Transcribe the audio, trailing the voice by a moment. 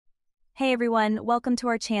Hey everyone, welcome to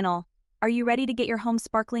our channel. Are you ready to get your home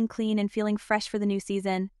sparkling clean and feeling fresh for the new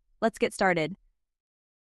season? Let's get started.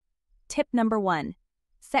 Tip number 1.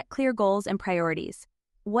 Set clear goals and priorities.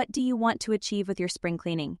 What do you want to achieve with your spring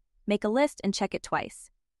cleaning? Make a list and check it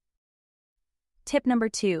twice. Tip number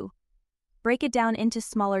 2. Break it down into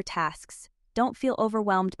smaller tasks. Don't feel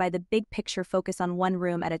overwhelmed by the big picture, focus on one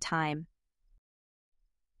room at a time.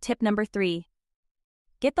 Tip number 3.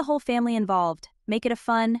 Get the whole family involved. Make it a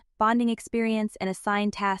fun, bonding experience and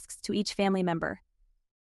assign tasks to each family member.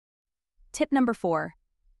 Tip number 4.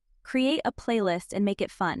 Create a playlist and make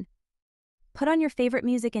it fun. Put on your favorite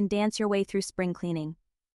music and dance your way through spring cleaning.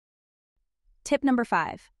 Tip number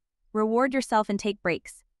 5. Reward yourself and take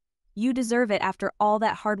breaks. You deserve it after all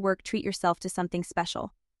that hard work. Treat yourself to something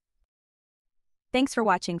special. Thanks for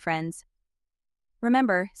watching, friends.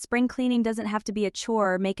 Remember, spring cleaning doesn't have to be a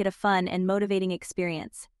chore. Make it a fun and motivating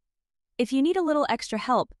experience. If you need a little extra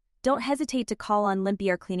help, don't hesitate to call on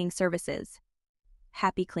Limpier Cleaning Services.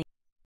 Happy cleaning.